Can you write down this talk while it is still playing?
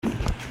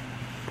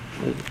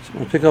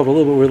I'll pick up a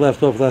little bit where we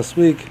left off last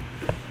week.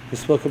 We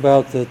spoke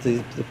about that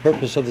the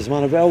purpose of this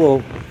Zman of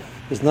Elul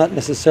is not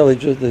necessarily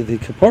just the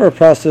Kapara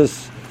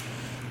process.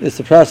 It's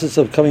the process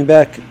of coming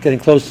back, getting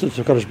closer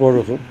to Kadosh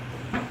Baruch Hu.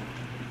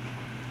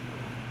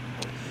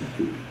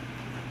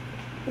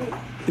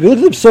 If you look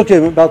at the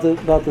Psukim about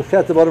the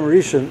Chet of Adam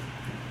Rishon,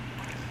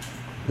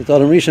 that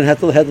Adam Rishon had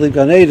to leave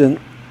Gan Eden,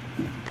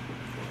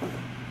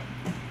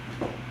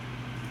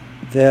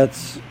 that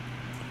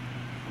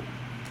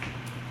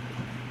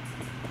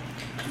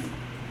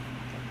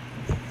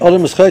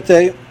Adam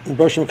Mischete, and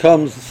Bershom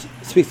comes,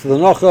 speaks to the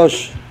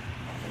Nachash,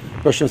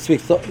 Bershom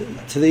speaks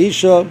to the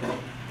Isha.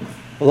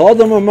 Well,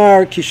 Adam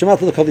Amar, Ki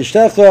Shemata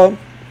L'Kadishtecha,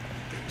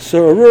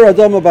 So Arur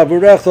Adam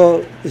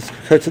Baburecha, is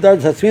Kertzadar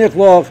Tatzmiach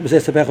Loch, B'zeh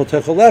Sepecho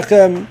Techo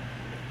Lechem.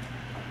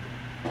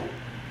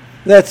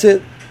 That's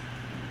it.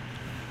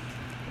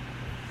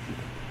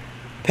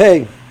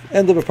 Pay.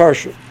 End of a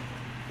parsha.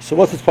 So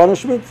what's his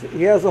punishment?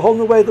 He has a whole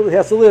new way that he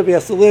has to live. He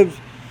has to live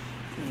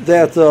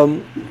that Arur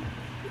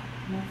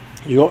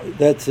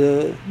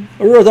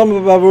Adam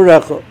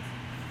Baburecha.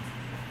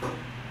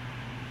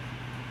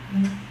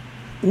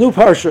 New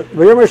parsha.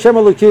 V'yomer Hashem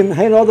Elokim,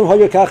 Hein Adam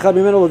Hayakacha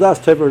Mimeno L'das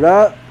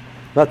Teverah,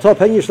 V'atop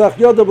Hein Yishlach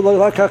Yoda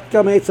B'lakach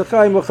Gam Eitz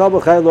HaChaim V'chal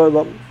V'chai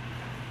Lo'olam.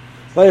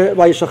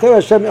 V'yishacher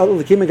Hashem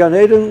Elokim Gan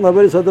Eden,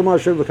 L'avodas Adam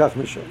Asher L'kach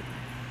Misham.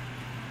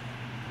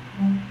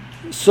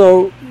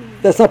 So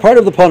that's not part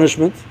of the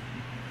punishment.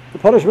 The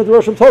punishment, the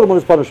Rosham told him what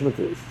his punishment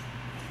is.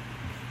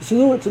 It's a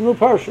new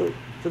parsha.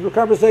 It's a new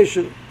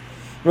conversation.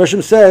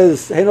 Rosham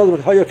says, Hein Adam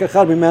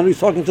Hayakacha Mimeno. He's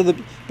talking to the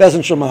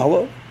Bezin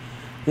Shemala.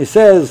 He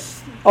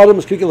says, Adam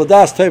is kikil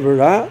adas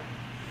teverah.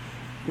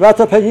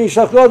 Vata penyin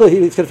shachloda.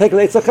 He's going to take an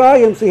eitz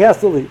achayim, so he has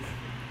to leave.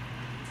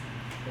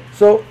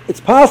 So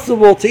it's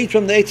possible to eat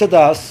from the eitz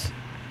adas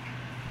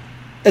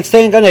and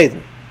stay in Gan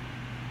Eden.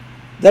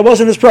 That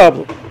wasn't his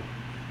problem.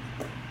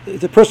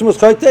 If the person was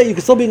quite there, you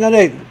could still be in Gan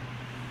Eden.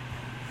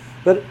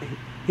 But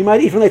he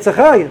might eat from the eitz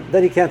achayim,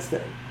 then he can't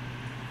stay.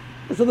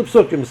 That's what the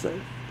Psukim say.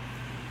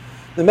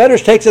 The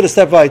Medrash takes it a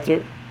step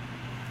weiter.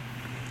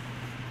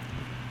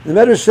 The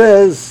Medrash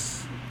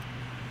says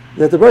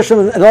that the Bershom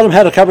and Adam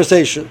had a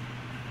conversation.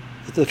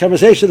 That the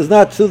conversation is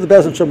not to the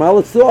Bezin Shemal,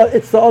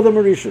 it's to Adam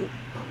Rishon.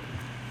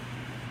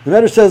 The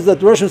Medrash says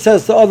that the Bershom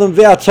says to Adam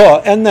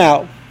Ve'atah, and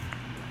now.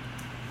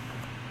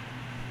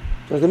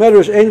 So the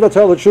Medrash Ein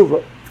Vatal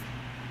Tshuva.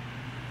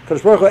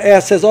 Kadosh Baruch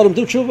Hu says Adam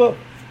do Tshuva,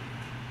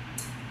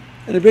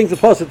 and he brings the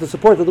pasuk to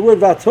support that the word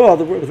Vatah,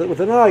 the word with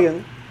an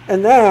ayin,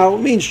 and now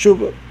means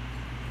Tshuva.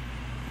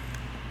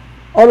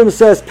 Adam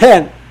says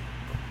pen.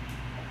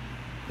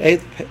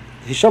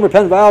 Hishamer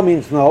pen va'al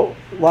means no,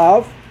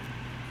 lav.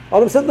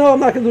 Adam said, no, I'm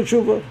not going to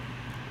do tshuva.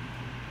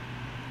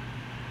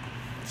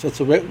 So it's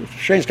a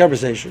strange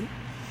conversation.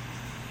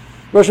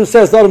 Rosham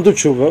says, Adam do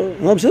tshuva.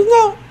 And Adam says,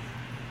 no.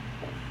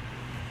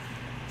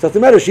 So the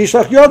matter,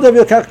 Yishlach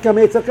Yodav Yilkach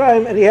Kametz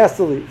HaKayim, and he has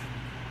to leave.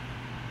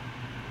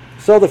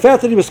 So the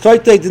fact that he was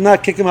koite did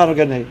not kick him out of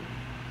Gan Eden.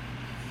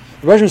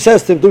 Rosham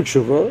says to him, do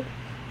tshuva.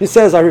 He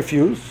says, I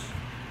refuse.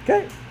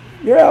 Okay,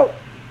 you're out.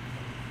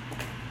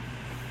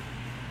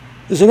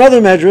 There's another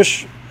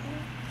medrash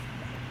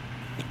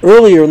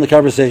earlier in the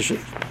conversation.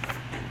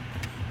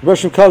 The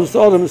Rosham comes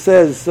to Adam and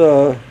says,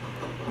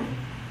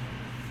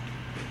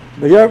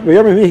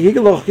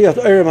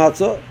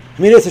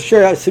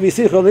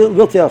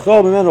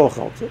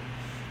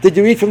 did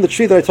you eat from the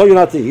tree that I told you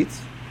not to eat?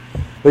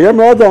 So the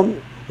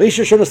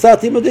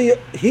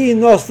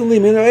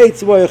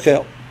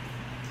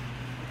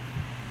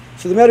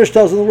medrash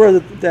tells in the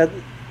word that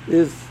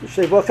is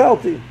Sheva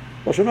Chalti,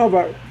 Lashon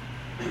Ovar.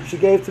 She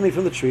gave to me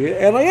from the tree,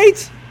 and I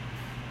ate.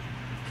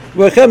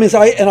 V'echel means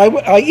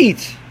I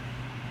eat.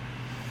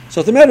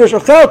 So the matter is, I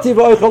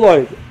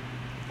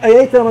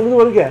ate them, I'm going to do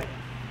it again.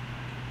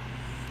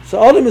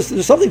 So Adam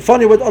there's something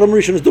funny what Adam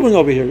Rishon is doing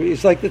over here.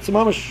 It's like, it's a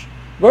mamash,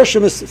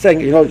 Vershim is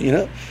saying,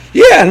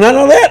 yeah, none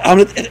of that.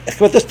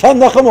 But this tan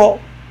nachamol.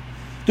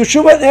 Du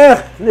shuva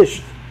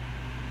nicht.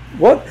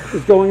 What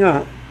is going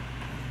on?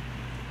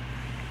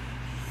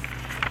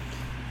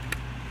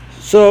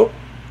 So,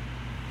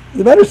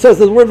 the matter says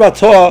that the word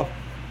vatah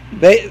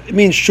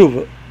means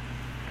tshuva.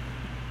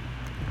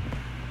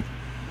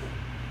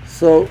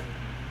 So,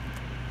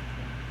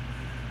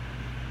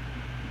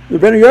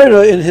 Rebbeinu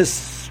Yehuda in his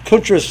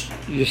Kuntras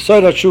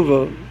Yesod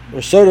Tshuva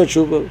or Soda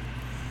Tshuva,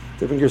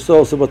 different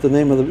Yersos said what the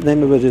name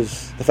of it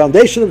is, the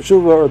foundation of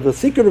Tshuva or the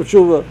secret of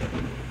Tshuva.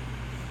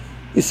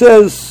 He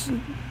says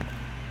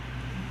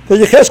that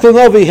Yechezkel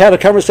Novi had a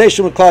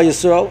conversation with Klal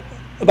Yisrael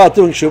about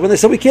doing Tshuva, and they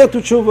said we can't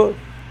do Tshuva.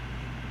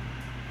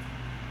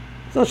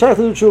 It's not shy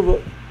to do tshuva.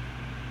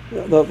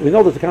 We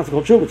know that the concept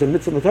called tshuva, it's in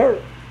Mitzvos in the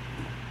Torah.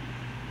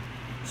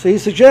 So he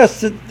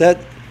suggested that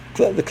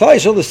the Klal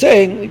Yisrael is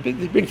saying,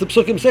 he brings the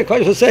Psukim saying,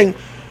 Klal Yisrael is saying,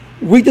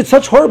 we did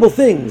such horrible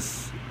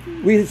things.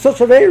 We did such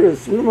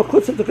averas. We were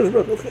machutzim to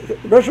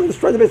Rosham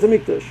destroyed the Beis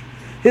HaMikdash.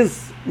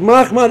 His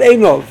Machman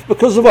Einov,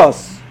 because of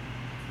us.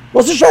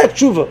 What's the Shayach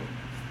Tshuva?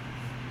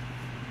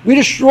 We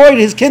destroyed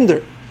his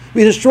kinder.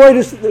 We destroyed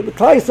his, the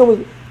Klal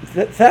Yisrael,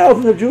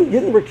 thousands of Jews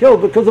were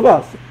killed because of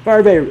us,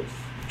 for averas.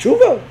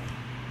 Tshuva.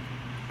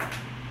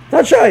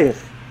 Not shaykh.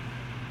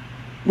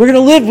 We're going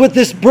to live with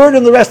this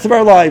burden the rest of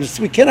our lives.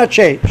 We cannot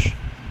change.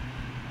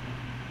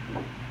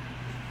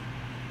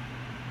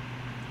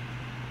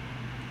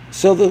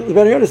 So the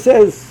Ben Yehuda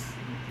says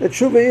that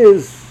Tshuva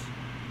is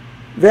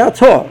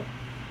Ve'ator.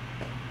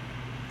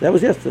 That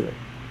was yesterday.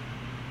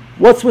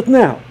 What's with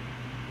now?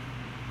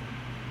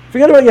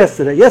 Forget about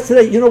yesterday.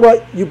 Yesterday, you know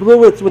what? You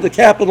blew it with a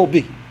capital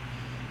B.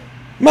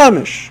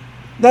 Mamish.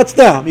 That's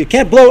down. You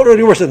can't blow it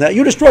any worse than that.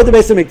 You destroyed the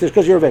base of Mikdash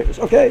because you're a Vegas.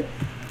 Okay?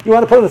 You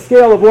want to put on a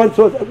scale of 1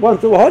 to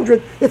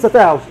 100, it's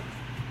 1,000.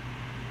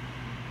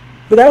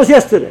 But that was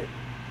yesterday.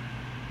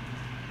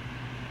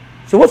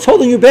 So what's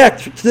holding you back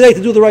today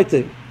to do the right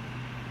thing?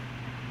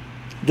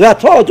 Do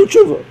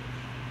tshuva.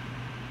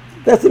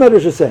 That's the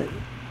Medrash is saying.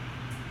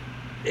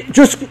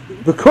 Just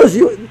because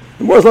the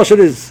Mor's Lashon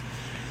is,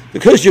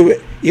 because you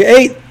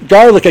ate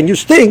garlic and you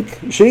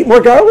stink, you should eat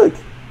more garlic.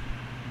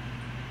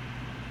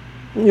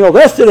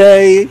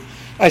 Yesterday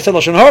I said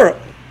Lashon Hara,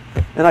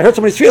 and I hurt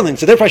somebody's feelings,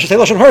 so therefore I should say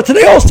Lashon Hara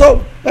today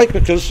also. Right?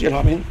 Because,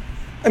 I mean,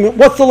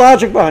 what's the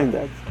logic behind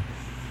that?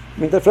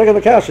 The Frega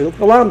the Kasha,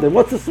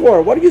 what's the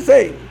swore? What are you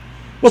saying?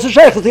 What's the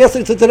shaykh to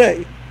yesterday to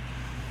today?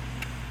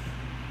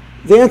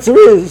 The answer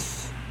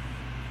is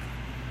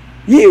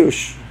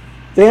Yush.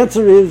 The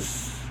answer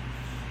is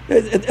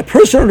a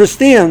person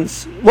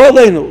understands, lo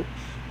aleinu,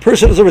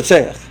 person is a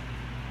Ritzayach.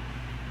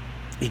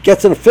 He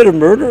gets in a fit of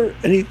murder,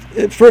 and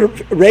a fit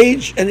of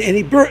rage, and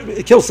he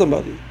kills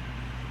somebody.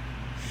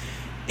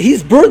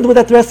 He's burdened with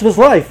that the rest of his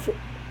life.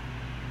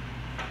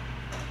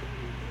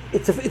 You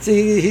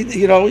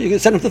can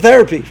send him to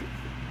therapy.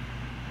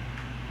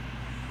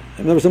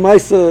 And there was a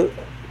Maisa,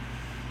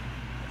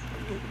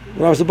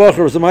 when I was a Bacher,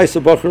 there was a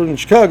Maisa Bacher in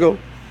Chicago.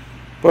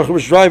 Bacher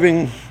was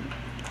driving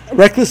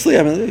recklessly.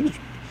 He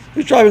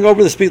was driving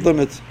over the speed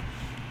limit.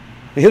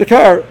 He hit a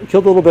car,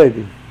 killed a little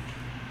baby.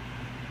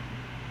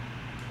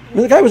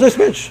 The guy was a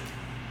switch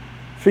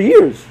for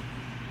years.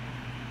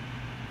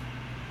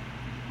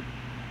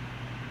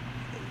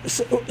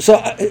 So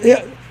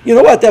you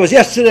know what? That was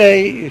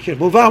yesterday. You can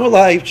move on with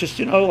life. Just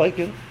come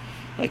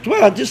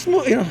on, just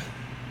move. If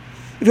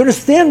you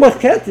understand what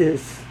ket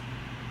is,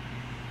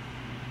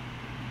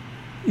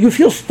 you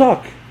feel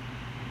stuck.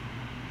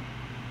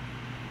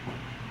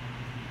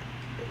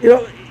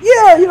 The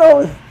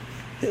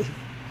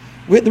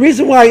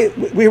reason why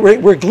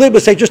we're glib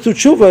and say just do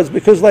tshuva is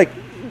because we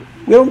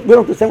don't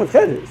understand what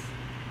ket is.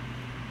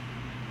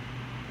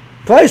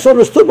 Christ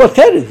understood what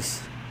ket is.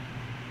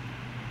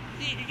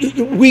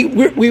 We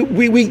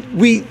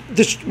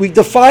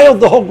defiled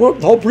the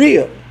whole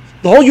bria.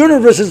 The whole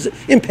universe is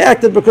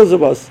impacted because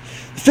of us.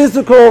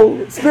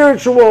 Physical,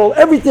 spiritual,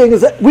 everything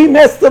is. We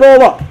messed it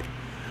all up.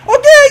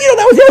 Okay,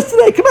 that was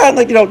yesterday. Come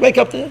on, wake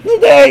up to a new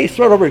day,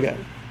 start over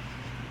again.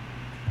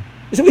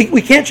 So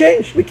we can't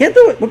change. We can't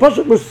do it.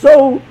 We're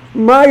so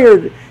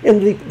mired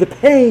in the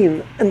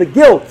pain and the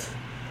guilt.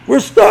 We're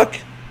stuck.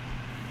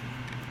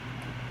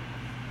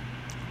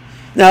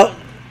 Now,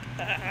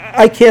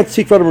 I can't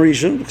speak for Adam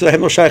Rishon because I have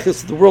no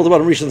shaykhs to the world of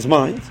Adam Rishon's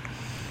mind.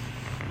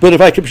 But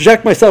if I could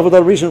project myself with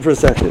Adam Rishon for a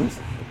second,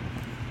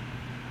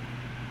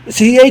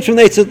 see, he ate from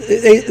the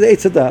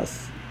Eitz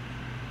Hadas.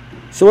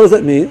 So what does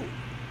that mean?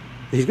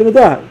 He's going to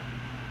die.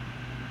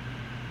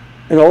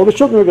 And all of his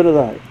children are going to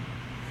die.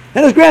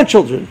 And his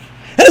grandchildren.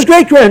 And his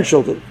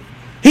great-grandchildren.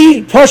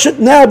 He, Pashat,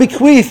 now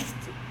bequeathed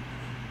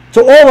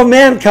to all of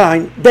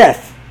mankind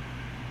death.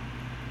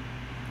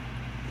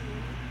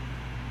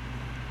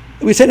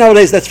 We say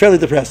nowadays that's fairly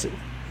depressing.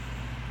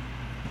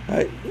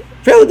 Right?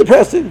 Fairly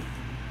depressing.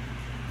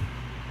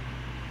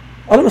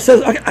 Adam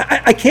says,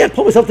 I can't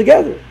pull myself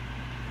together.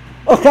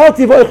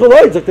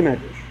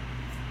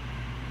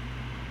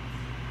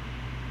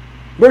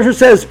 Berger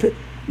says,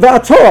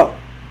 V'atorah.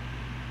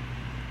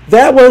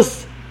 That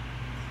was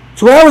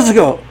 2 hours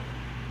ago.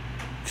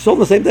 It's all on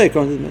the same day,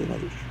 according to the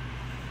Medrash.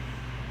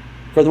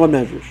 According to one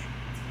Medrash.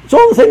 It's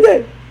all on the same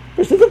day.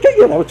 Berger says, okay,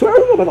 that was 2 hours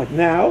ago. But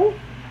now,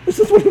 this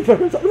is what do you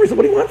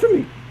want from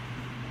me?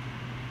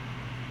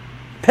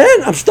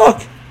 Pen, I'm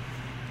stuck.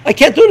 I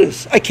can't do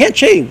this. I can't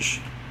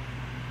change.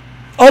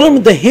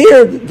 Adam, the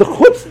hair, the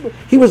chutz,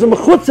 he was a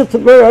mechutzev to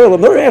the Bnei Olam.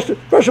 Never asked him,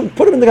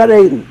 put him in the Gan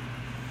Eden.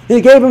 And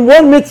he gave him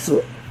one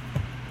mitzvah.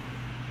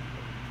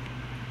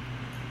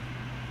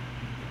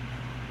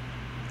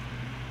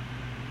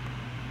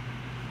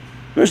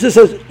 Mishnah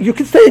says, you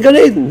can stay in Gan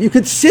Eden. You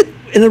could sit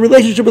in a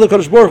relationship with the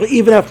Kadosh Baruch Hu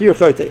even after your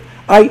chayte.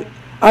 I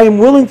am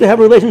willing to have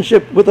a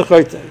relationship with the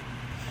chayte.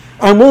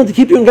 I'm willing to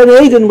keep you in Gan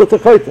Eden with the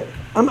chayte.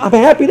 I'm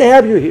happy to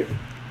have you here.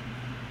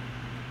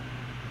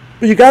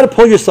 But you got to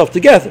pull yourself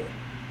together.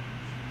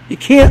 You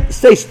can't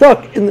stay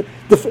stuck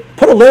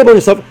put a label on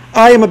yourself,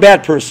 I am a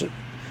bad person.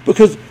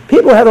 Because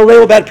people who have a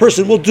label bad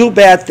person will do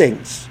bad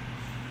things.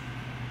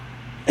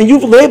 And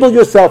you've labeled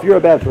yourself, you're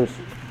a bad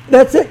person.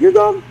 That's it, you're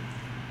done.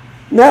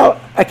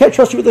 Now, I can't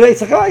trust you with the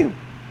Eitz HaChaim.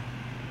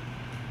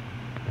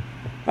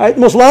 Right?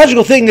 The most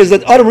logical thing is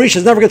that Adam Rishon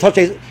is never going to touch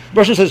the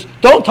Bershon says,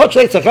 don't touch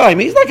the Eitz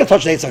HaChaim. He's not going to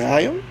touch the Eitz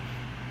HaChaim.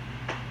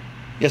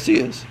 Yes, he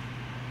is.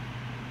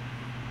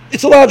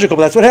 It's illogical,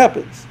 but that's what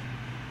happens.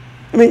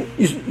 I mean,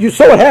 you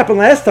saw what happened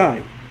last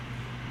time.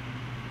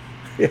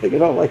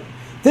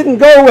 Didn't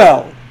go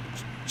well.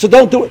 So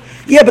don't do it.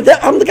 Yeah, but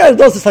I'm the guy who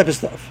does this type of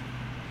stuff.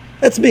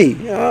 That's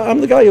me.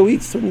 I'm the guy who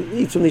eats from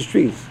these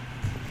trees.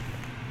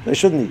 I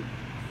shouldn't eat.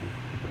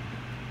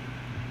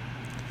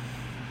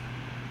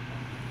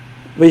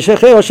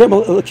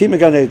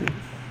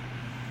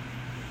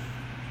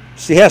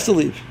 So he has to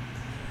leave.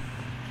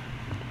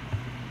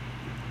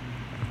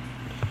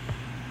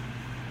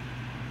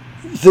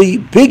 The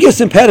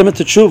biggest impediment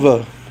to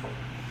tshuva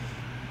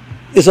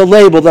is a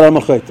label that I'm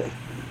a chote. The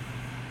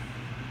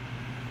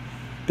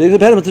biggest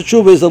impediment to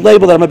tshuva is a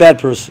label that I'm a bad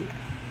person.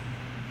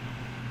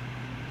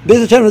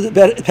 The biggest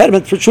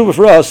impediment for tshuva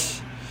for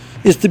us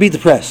is to be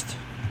depressed.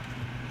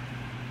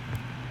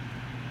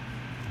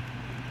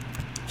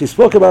 He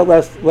spoke about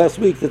last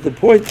week that the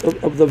point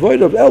of the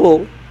void of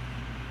Elul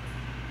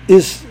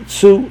is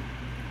to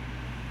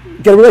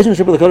get a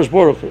relationship with the Kadosh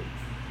Baruch Hu.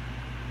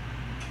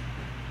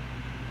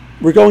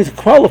 We're going to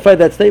qualify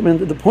that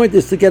statement. The point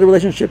is to get a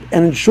relationship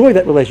and enjoy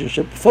that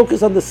relationship.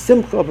 Focus on the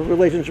simcha of a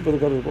relationship with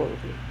the Kadosh Baruch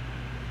Hu.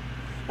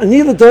 And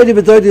neither doidi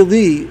v'doidi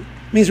li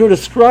means we're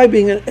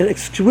describing an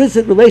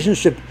exquisite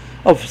relationship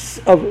of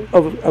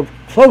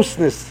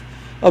closeness,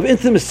 of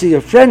intimacy,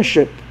 of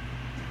friendship,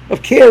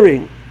 of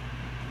caring.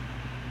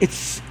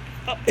 It's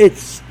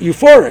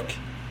euphoric.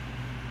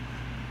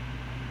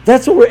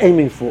 That's what we're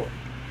aiming for.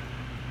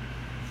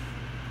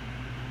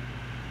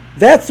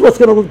 That's what's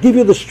going to give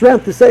you the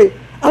strength to say,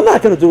 I'm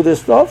not going to do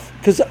this stuff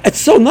because it's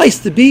so nice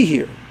to be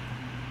here.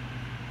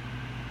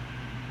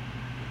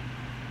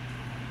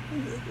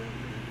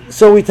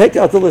 So we take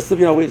out the list of, so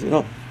you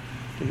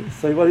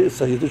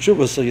do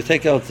tshuva, so you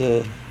take out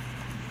Sefer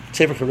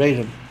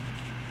Charedim.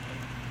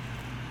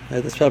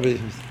 That's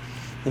probably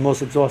the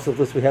most exhaustive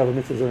list we have of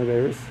mitzvahs and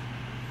averos.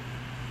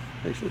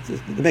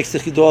 It makes the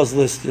Chidor's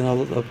list,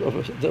 of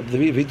the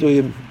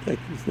viduyim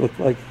look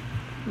like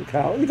a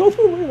cow. You go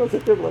through,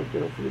 sit there for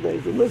 3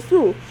 days and list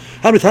through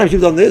how many times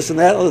you've done this and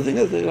that other thing.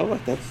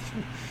 That's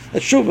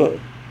tshuva.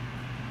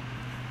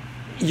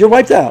 You're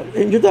wiped out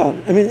and you're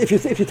done. I mean, if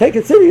you take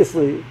it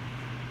seriously.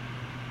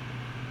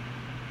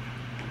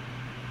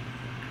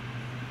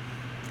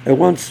 I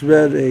once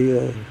read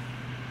there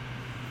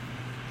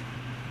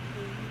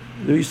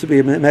used to be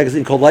a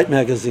magazine called Light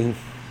Magazine.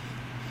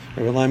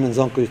 Rabbi Lyman's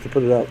uncle used to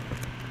put it out.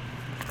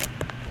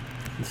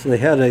 And so they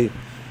had a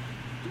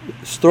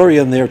story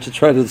in there to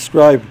try to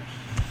describe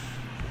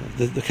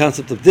the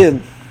concept of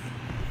din.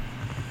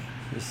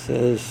 It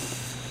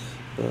says,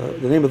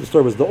 the name of the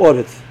story was The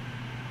Audit.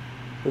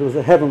 But it was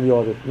a heavenly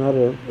audit, not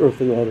an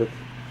earthly audit.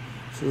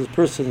 So this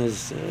person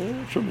is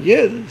from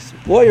Yid, he's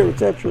a lawyer,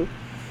 etc.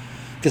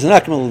 Gets a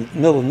knock in the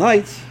middle of the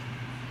night,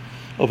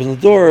 opens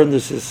the door, and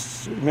there's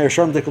this Mayor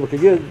Sharmdik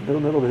looking in the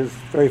middle of his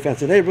very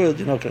fancy neighborhood.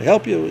 Can I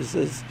help you? He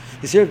says,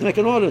 he's here to make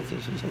an audit. He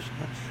says,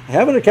 I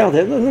have an account.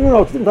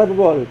 No, it's a different type of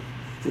audit.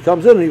 He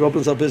comes in and he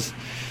opens up his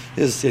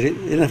he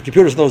didn't have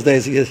computers in those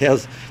days. He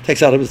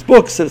takes out of his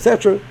books,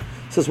 etc.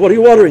 Says, what are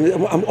you ordering?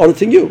 I'm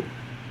auditing you.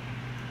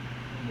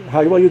 How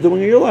are you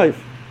doing in your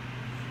life?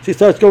 So he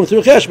starts going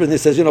through Cheshbon. He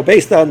says,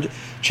 based on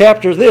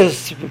chapter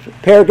this,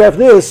 paragraph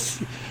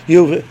this,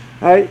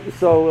 right?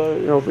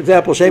 So, for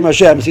example, Shem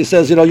Hashem. He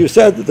says, you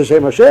said that the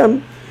Shem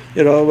Hashem,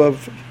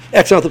 of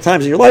X amount of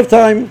times in your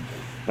lifetime,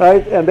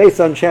 right? And based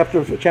on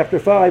chapter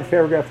 5,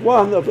 paragraph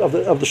 1 of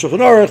the Shulchan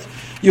Aruch,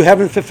 you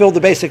haven't fulfilled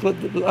the basic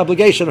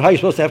obligation of how you're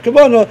supposed to have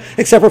kavanah,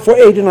 except for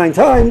 89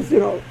 times,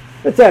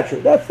 etc.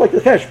 That's like the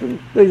Cheshbon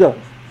that he does.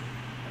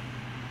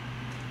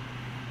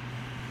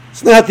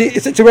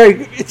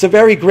 It's a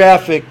very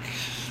graphic.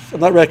 I'm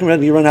not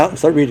recommending you run out and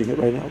start reading it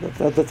right now.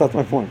 That's not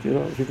my point.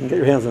 If you can get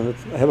your hands on it,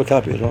 I have a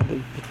copy of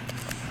it.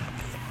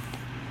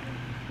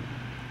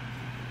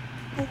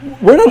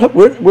 We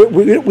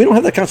don't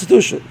have that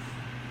constitution.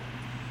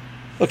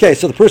 Okay,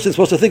 so the person is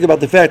supposed to think about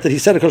the fact that he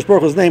said HaKadosh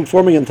Baruch Hu's name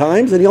 4 million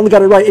times, and he only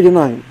got it right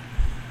 89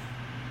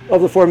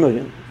 of the 4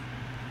 million.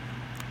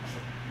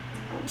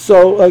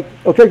 So,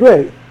 okay,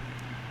 great.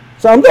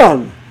 So I'm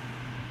done.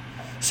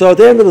 So at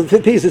the end of the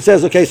piece, it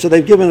says, okay, so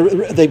they've given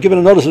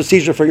a notice of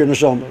seizure for your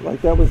neshama.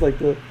 Like that was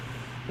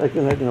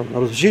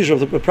notice of seizure of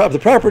the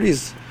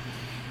properties.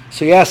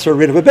 So he asks for a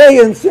writ of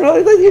abeyance. He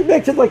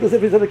makes it like as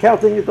if he's an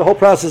accounting, the whole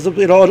process of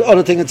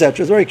auditing,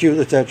 etc. It's very cute,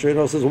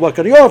 etc. Says, well, what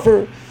can he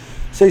offer?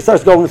 So he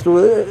starts going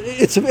through it.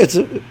 It's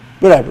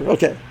whatever.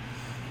 Okay.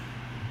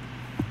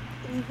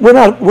 We're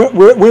not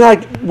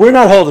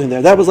holding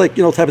there. That was type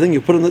of thing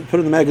you put in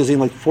the magazine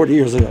like 40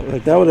 years ago.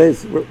 Like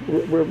nowadays,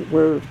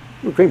 we're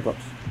cream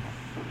puffs.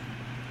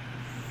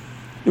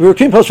 If we were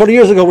cream puffs 40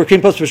 years ago, we're cream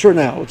puffs for sure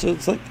now.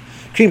 It's like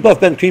cream puff,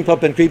 Ben cream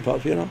puff, Ben cream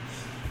puff,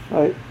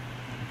 Right?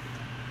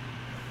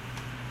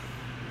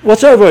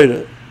 What's our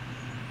avodah?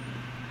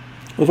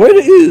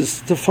 Avodah is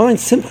to find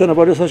simcha in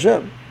avodas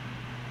Hashem.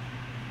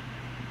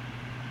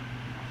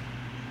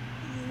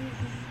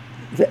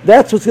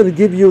 That's what's going to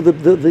give you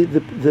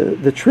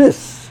the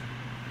tris.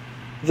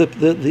 When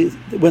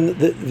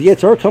the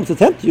Yetzer Hara comes to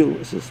tempt you,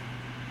 it says,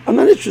 I'm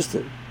not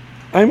interested.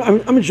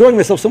 I'm enjoying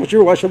myself so much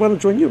here. Why should I want to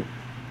join you?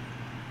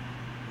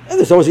 And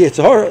there's always the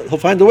Yitzhar, he'll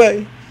find a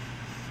way.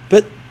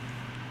 But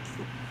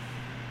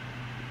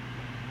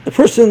a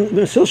person,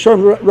 Mesil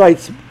Sharm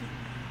writes,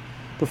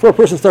 before a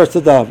person starts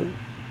to daven,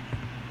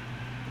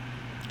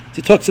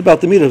 he talks about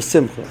the meaning of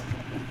Simcha.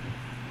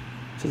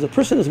 He says a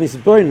person is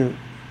Mizbornu,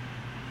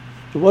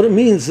 but what it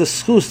means is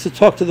schus to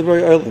talk to the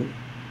very Elul.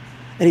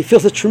 And he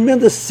feels a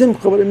tremendous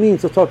Simcha what it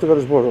means to talk to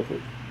Kadosh Baruch Hu.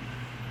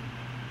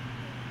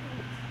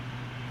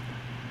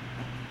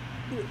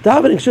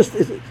 Davening is just...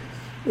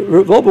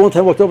 Volba one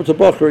time walked over to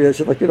Bacher. He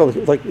said,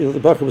 the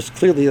Bacher was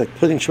clearly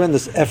putting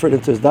tremendous effort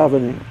into his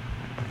davening.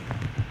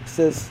 He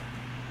says,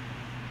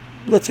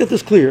 "Let's get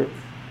this clear.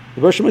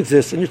 The Roshim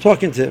exists, and you're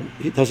talking to him.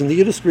 He doesn't need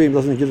you to scream,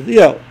 doesn't need you to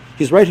yell.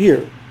 He's right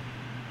here.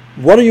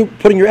 What are you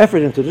putting your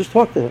effort into? Just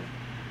talk to him."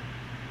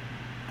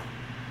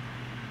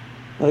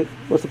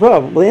 What's the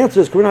problem? Well, the answer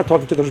is we're not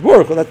talking to Kadosh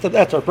Baruch Hu.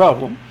 That's our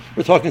problem.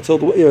 We're talking to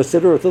the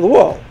sitter or to the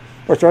wall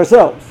or to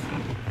ourselves.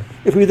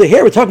 If we're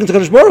here, we're talking to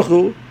Kadosh Baruch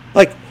Hu.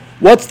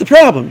 What's the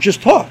problem?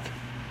 Just talk.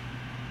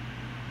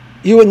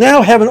 You will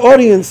now have an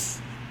audience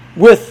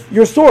with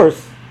your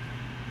source.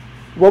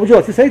 What would you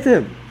like to say to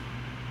him? You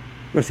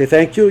want to say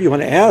thank you? You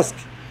want to ask?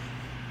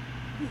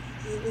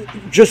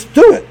 Just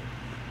do it.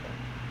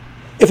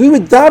 If we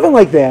would daven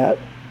like that,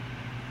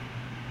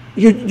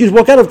 you'd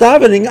walk out of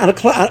davening on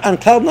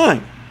cloud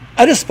 9.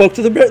 I just spoke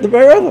to the Bar.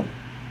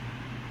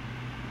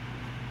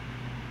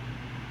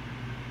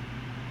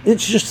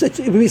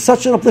 It would be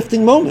such an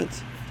uplifting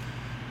moment.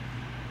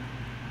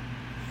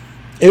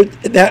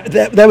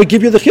 That would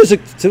give you the chizuk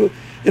to,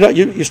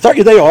 you start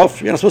your day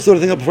off. You're not supposed to do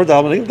anything before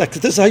davening.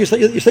 This is how you start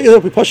your day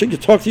off. You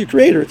talk to your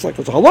Creator. It's like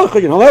it's a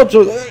halacha. You're not allowed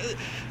to.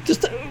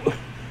 Just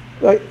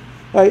I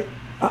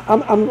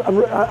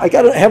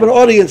got to have an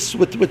audience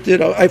with.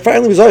 I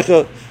finally was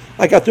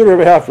I got through to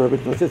Rabbi Hafer.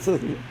 It's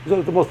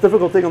the most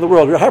difficult thing in the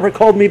world. Rabbi Hafer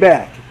called me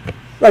back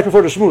right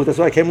before the Schmooze. That's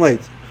why I came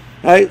late.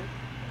 Right?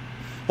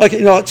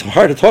 It's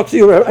hard to talk to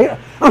you.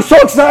 I'm so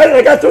excited.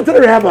 I got through to the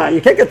rabbi.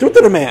 You can't get through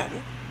to the man.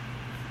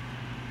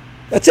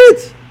 That's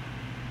it.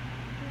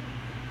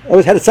 I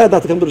always had it sad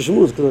not to come to the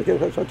Schmooze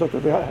because I talked to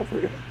Rabbi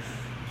Hafer.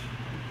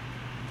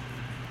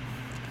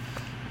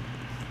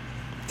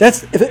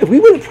 That's if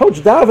we would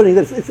approach davening,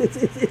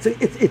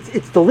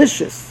 it's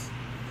delicious.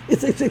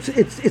 It's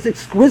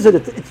exquisite.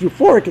 It's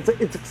euphoric.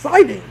 It's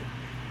exciting.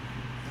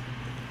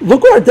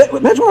 Look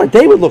imagine what our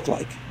day would look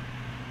like.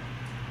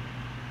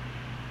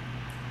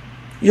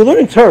 You're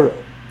learning Torah.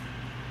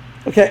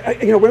 Okay,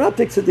 we're not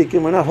big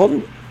tzaddikim. We're not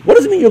holding. What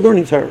does it mean you're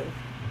learning Torah?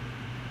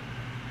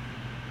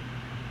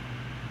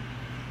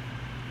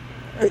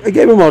 I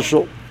gave him a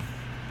little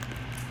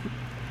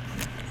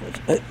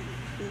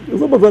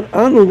bit of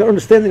an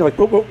understanding, the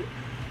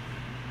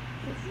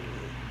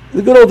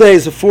good old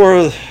days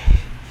before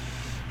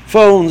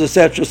phones,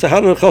 etc. So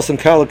how did Chos and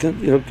Kala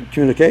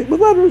communicate? With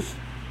letters.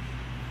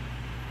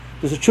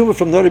 There's a Teshuva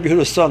from Rabbi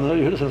Yehuda's son.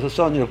 Rabbi Yehuda's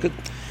son,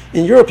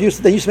 in Europe, they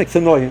used to make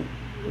tanoim.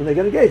 When they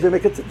get engaged, they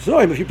make it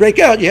tanoim. If you break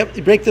out, you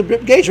break the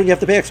engagement, you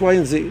have to pay X, Y,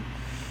 and Z.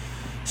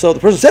 So the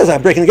person says,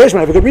 I'm breaking the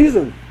engagement, I have a good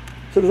reason.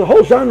 So there's a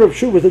whole genre of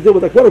shuvas that deal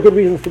with what are good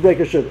reasons to break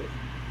a shuvah.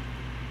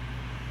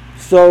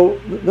 So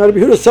Rabbi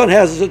Yehuda's son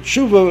has a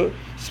shuvah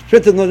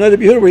printed in the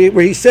Rabbi Yehuda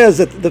where he says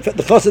that the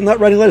chassid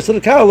not writing letters to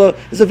the Kala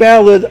is a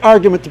valid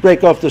argument to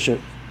break off the shuvah.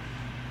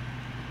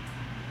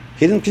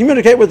 He didn't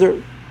communicate with her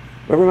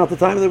whatever amount of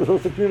time they were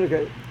supposed to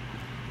communicate.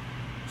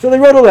 So they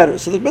wrote a letter.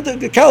 So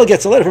the Kala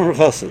gets a letter from her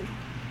chassid.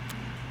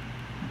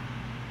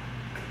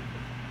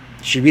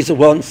 She reads it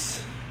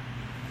once.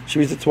 She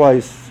reads it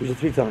twice. She reads it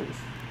 3 times.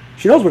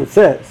 She knows what it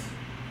says.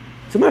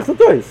 It's a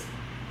machzatois.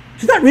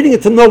 She's not reading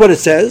it to know what it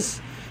says.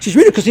 She's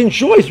reading it because she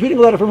enjoys reading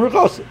a letter from her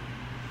chassid.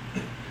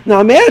 Now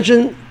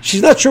imagine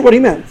she's not sure what he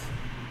meant.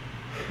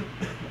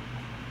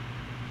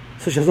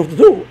 So she doesn't know what to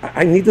do.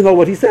 I need to know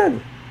what he said.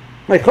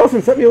 My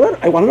chassid sent me a letter.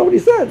 I want to know what he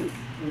said.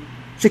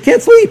 She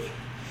can't sleep.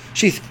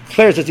 She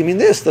declares, does he mean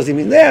this? Does he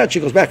mean that? She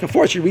goes back and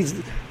forth. She reads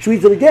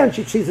it again.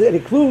 She sees any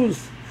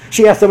clues.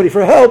 She asks somebody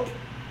for help.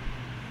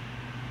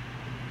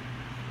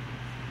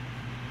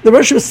 The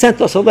Rosh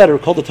sent us a letter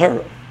called the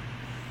Torah.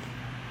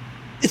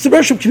 It's the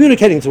Rosh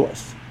communicating to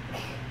us.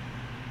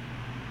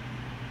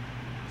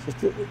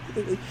 The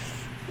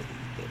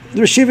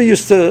Rishiva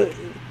used to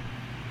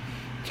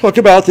talk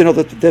about,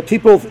 that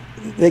people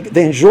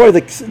they enjoy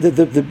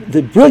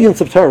the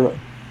brilliance of Torah.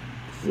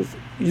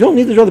 You don't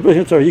need to enjoy the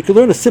brilliance of Torah. You can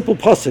learn a simple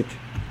pasuk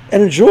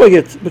and enjoy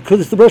it because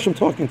it's the Rosh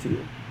talking to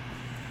you.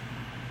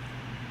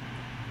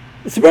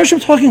 It's the Rosh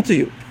talking to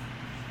you.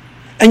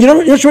 And you know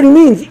what it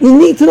means. You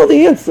need to know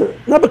the answer.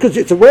 Not because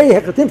it's a way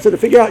to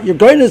figure out your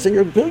goodness and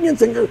your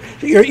brilliance and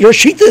your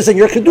shittas and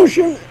your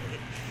kedushim.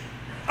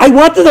 I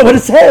want to know what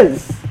it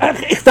says.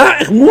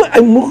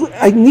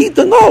 I need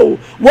to know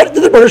what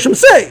did the Baruch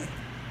say.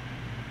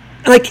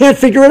 And I can't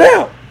figure it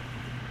out.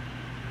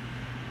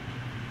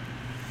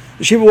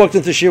 The Shiva walked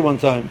into Shir one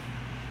time.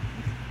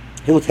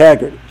 He looked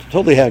haggard,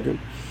 totally haggard.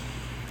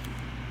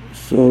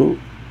 So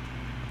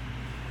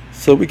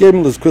we gave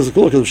him this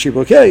quizzical look at the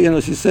Shiva.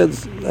 Okay, she said,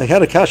 I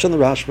had a kash on the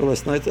Rashba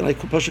last night, and I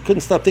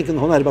couldn't stop thinking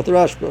the whole night about the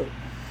Rashba.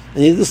 I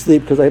needed to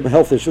sleep because I had my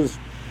health issues.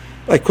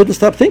 I couldn't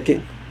stop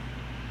thinking.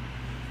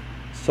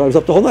 So I was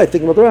up the whole night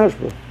thinking about the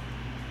Rashba.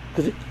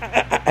 Because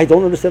I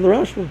don't understand the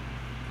Rashba.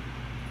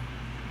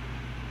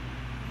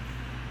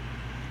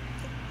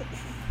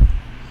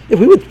 If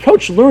we would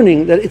approach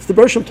learning that it's the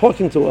Bershom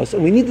talking to us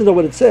and we need to know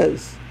what it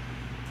says,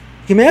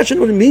 can you imagine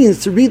what it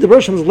means to read the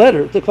Bershom's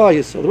letter to Klal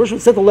Yisrael? The Bershom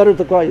sent the letter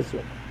to Klal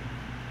Yisrael.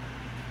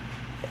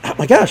 Oh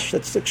my gosh,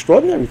 that's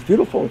extraordinary. It's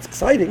beautiful. It's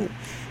exciting.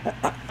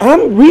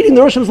 I'm reading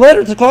the Bershom's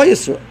letter to Klal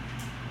Yisrael.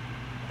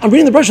 I'm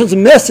reading the Bershom's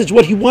message,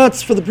 what he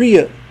wants for the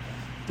Bria.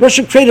 The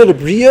Bershom created a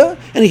Bria,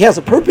 and he has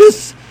a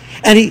purpose,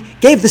 and he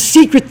gave the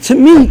secret to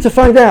me to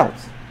find out.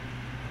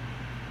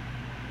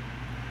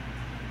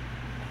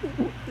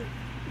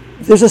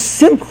 There's a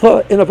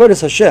Simcha in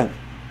Avodas Hashem.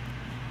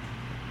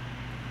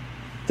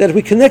 That if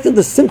we connect in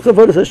the Simcha of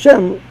Avodas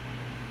Hashem,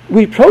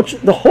 we approach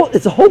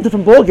it's a whole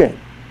different ballgame.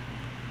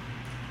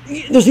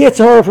 There's the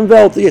Yetzer Hara from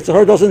Welt. The Yetzer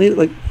Hara doesn't need,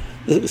 like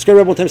the Square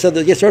Rebbe one time said,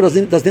 the Yetzer Hara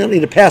does not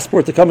need a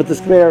passport to come at the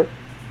Square.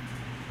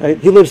 Right?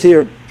 He lives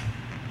here.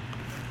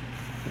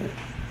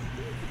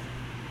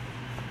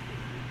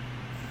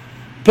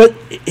 But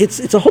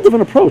it's a whole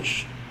different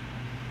approach.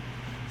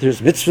 There's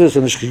mitzvahs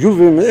and the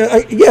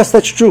shchiyuvim. Yes,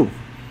 that's true.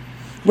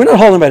 We're not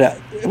holding by that.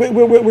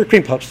 We're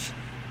cream puffs.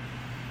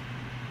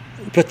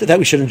 But that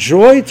we should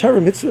enjoy Torah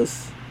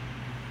mitzvahs.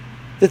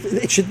 That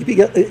it should be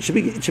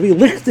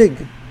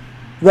lichtig.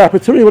 The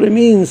opportunity, what it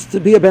means to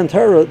be a ben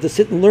Torah, to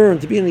sit and learn,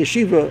 to be in the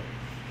yeshiva.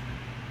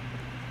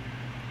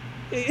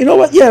 You know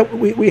what? Yeah,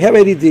 we have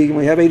ADD, and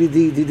we have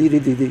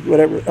ADD,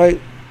 whatever. Right?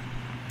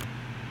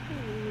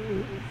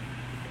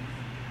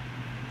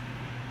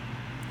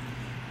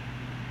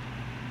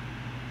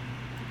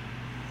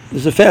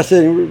 There's a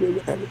fascinating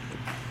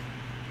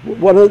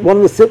one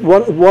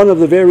of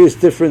the various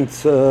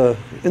different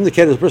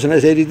indicators a person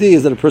has ADD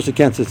is that a person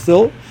can't sit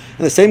still,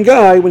 and the same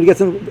guy, when he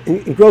gets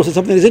engrossed in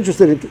something he's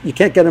interested in, you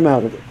can't get him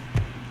out of it.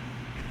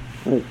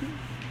 Right.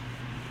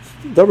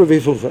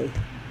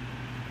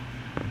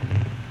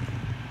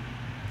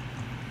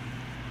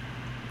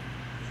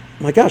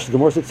 My gosh, the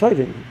more it's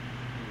exciting.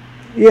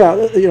 Yeah,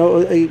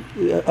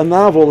 a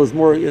novel is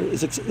more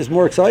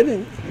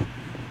exciting.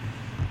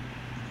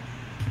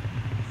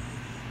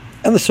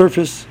 And the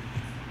surface,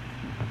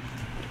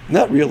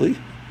 not really.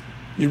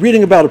 You're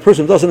reading about a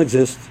person who doesn't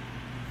exist,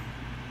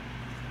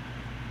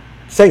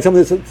 saying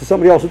something to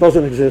somebody else who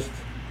doesn't exist.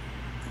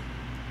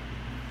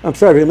 I'm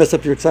sorry, I messed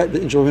up your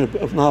enjoyment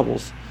of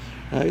novels,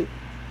 right?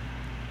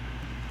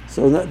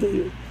 So,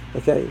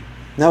 okay.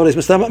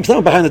 Nowadays, I'm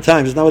still behind the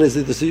times. Nowadays,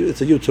 it's a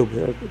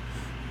YouTube.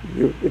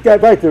 The guy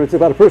right there, it's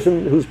about a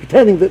person who's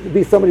pretending to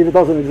be somebody that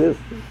doesn't exist,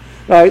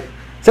 right?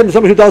 Saying to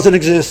somebody who doesn't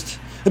exist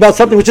about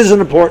something which isn't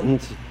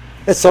important.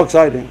 It's so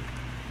exciting.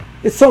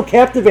 It's so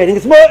captivating.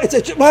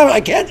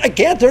 I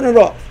can't turn it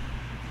off.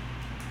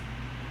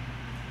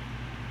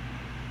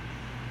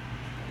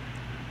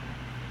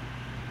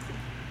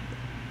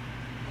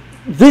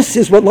 This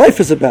is what life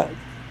is about.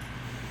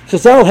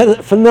 Chazal had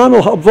a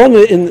phenomenal havana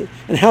in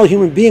how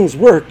human beings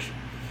work.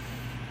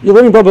 You're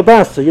learning Baba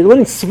Basra. You're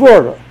learning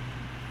Svora.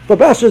 Baba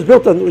Basra is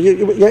built on.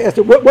 You ask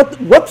what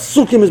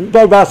psukim is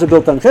Baba Basra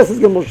built on? Chesed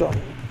Gimel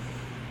Shalom.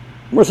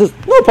 Gemara says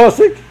no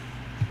pasuk.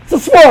 It's a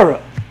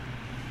Svora.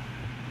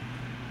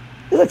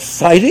 Isn't that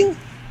exciting?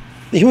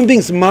 The human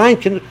being's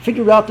mind can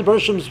figure out the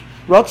Bershom's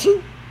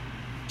Ratzon?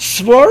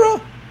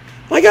 Svara?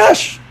 My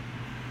gosh.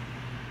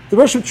 The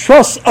Bershom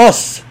trusts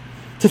us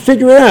to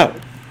figure it out.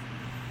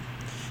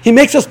 He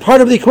makes us part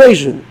of the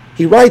equation.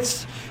 He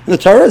writes in the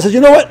Torah and says, you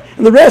know what?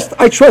 And the rest,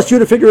 I trust you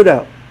to figure it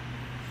out.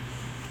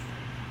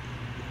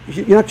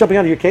 You're not jumping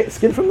out of your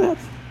skin from that?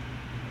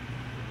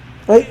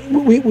 Right?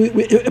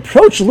 We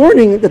approach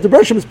learning that the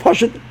Bershom is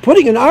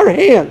putting in our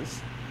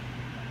hands,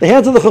 the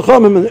hands of the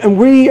Chachamim, and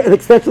we, an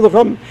extension of the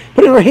Chachamim,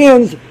 put in our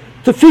hands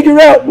to figure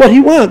out what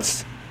he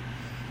wants.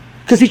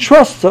 Because he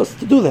trusts us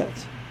to do that.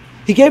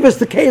 He gave us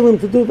the Kalim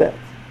to do that.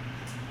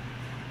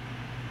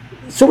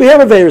 So we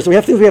have Averas, we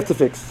have things we have to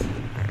fix.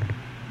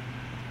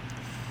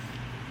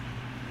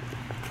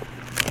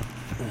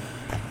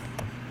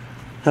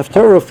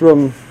 Haftarah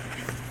from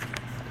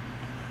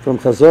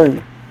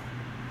Chazon.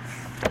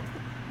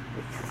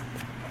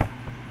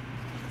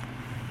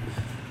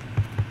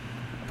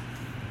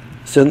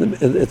 So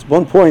at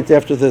one point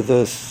after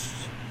the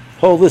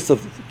whole list of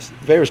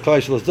various Klal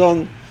is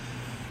done,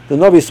 the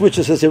Navi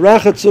switches and says,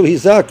 "Irachatzu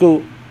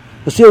hizaku,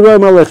 v'sir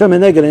roim alechem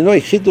eneged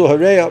enoi chidu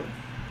hareya,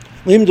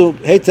 limdu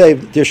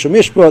hetev dir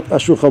shemishpat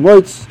asher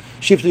chamoitz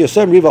shiftu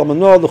yosem riv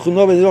almano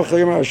l'chunov v'nidoch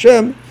yom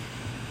Hashem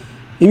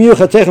im yu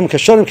chatechem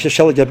kashanim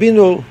k'shel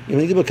gabinu im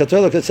nidibu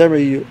katol k'tzemer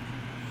yu."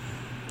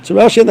 So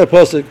Rashi in that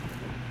pasuk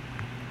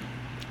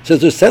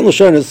says there's 10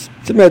 lashonos.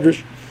 It's a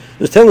medrash.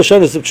 There's 10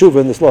 lashonos of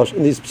tshuva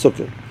in these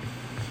psukim.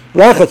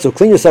 Rachatzu,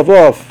 clean yourself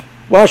off,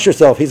 wash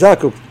yourself,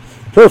 hizaku,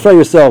 purify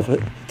yourself,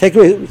 take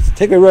away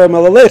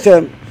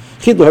malalechem,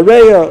 chidu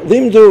hareya,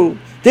 limdu,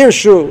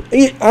 dirshu,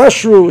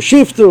 ashru,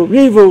 shiftu,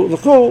 rivu,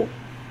 l'chu.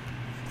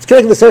 It's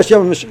connected to the Seresh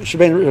Yom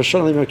Shebein Rosh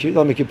Hashanah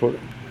Yom Kippurim.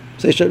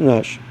 Say Shem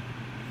Nash.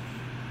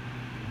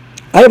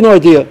 I have no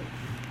idea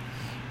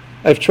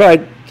I've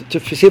tried to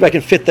see if I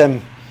can fit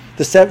them,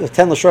 the 10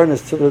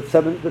 Lashonis to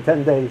the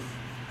 10 days.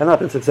 I've not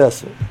been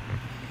successful.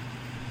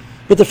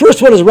 But the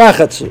first one is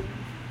Rachatzu.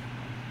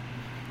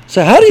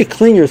 So how do you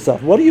clean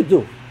yourself? What do you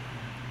do?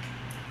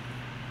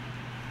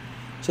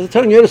 So they're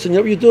telling you, listen, you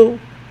know what you do?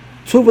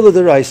 Teshuva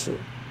l'deraisa.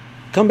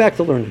 Come back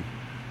to learning.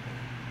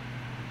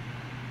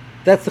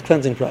 That's the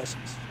cleansing process.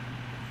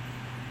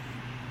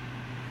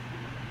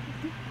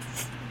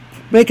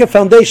 Make a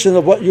foundation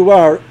of what you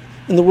are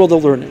in the world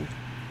of learning,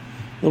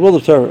 in the world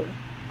of Torah.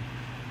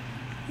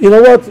 You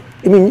know what?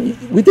 I mean,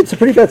 we did some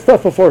pretty bad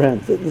stuff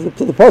beforehand.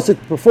 The pasuk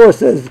before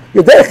says,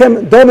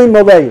 "Yedechem domim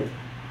malei."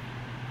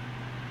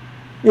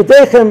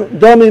 Yedechem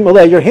domim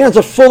malei. Your hands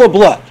are full of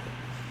blood.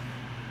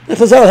 The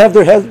Chazal have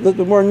their heads. The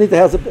more need to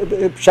have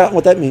a shot on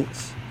what that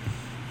means.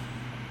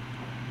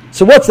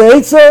 So what's the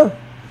eitzah?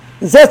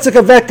 Zetzik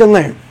avek and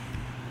learn.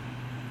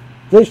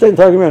 They stayed in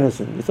Targum. He must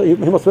have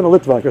been a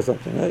Litvak or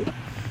something, right?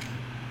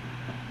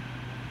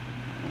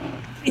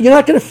 You're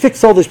not going to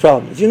fix all these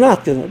problems. You're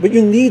not going to. But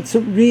you need to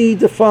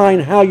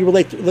redefine how you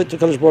relate to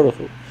Kadosh Baruch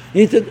Hu.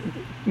 You need to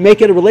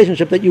make it a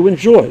relationship that you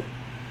enjoy.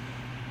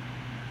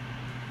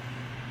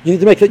 You need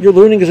to make that your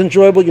learning is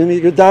enjoyable. You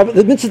need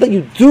the mitzvah that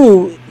you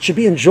do should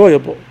be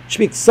enjoyable. Should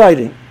be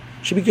exciting.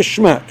 Should be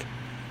geschmack.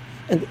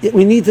 And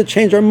we need to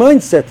change our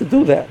mindset to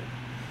do that.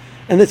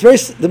 And it's very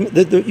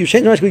you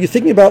change your mindset when you're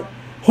thinking about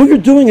who you're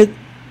doing it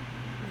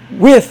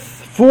with,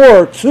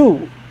 for,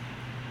 to.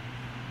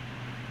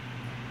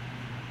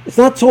 It's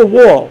not to a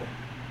wall.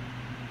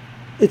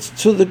 It's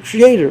to the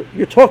Creator.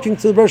 You're talking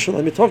to the Baruch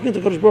Shalom. You're talking to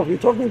Kadosh Baruch Hu. You're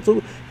talking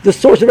to the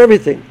source of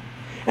everything.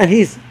 And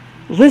He's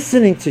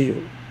listening to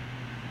you.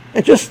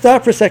 And just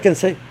stop for a second and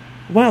say,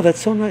 wow, that's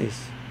so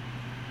nice.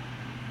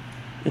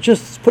 And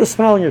just put a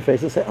smile on your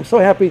face and say, I'm so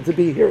happy to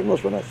be here in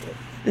Moshe Manasseh,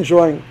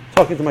 enjoying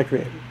talking to my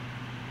Creator.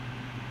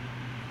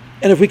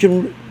 And if we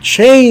can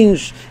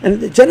change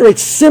and generate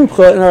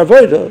Simcha in our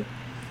Avodah,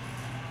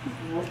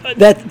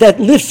 that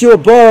lifts you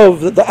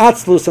above the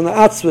Atzlus and the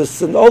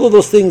Atzvus and all of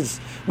those things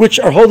which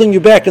are holding you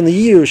back in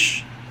the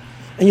Yush,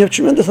 and you have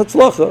tremendous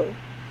Hatzlacha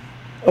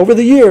over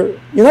the year.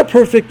 You're not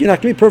perfect, you're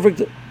not going to be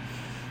perfect,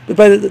 but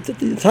by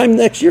the time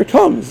next year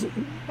comes,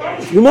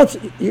 I'm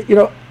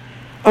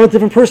a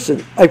different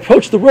person. I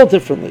approach the world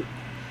differently.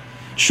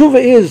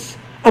 Teshuva is,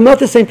 I'm not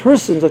the same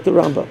person like the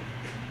Rambam,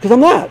 because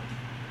I'm not.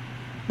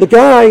 The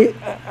guy,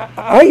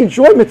 I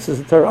enjoy mitzvahs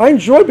and Torah. I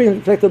enjoy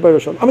being connected by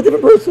Rosh Hashanah. I'm a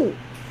different person.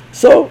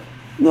 So,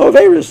 no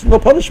averis, no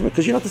punishment,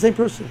 because you're not the same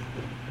person.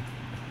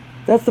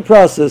 That's the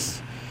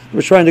process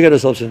we're trying to get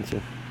ourselves into.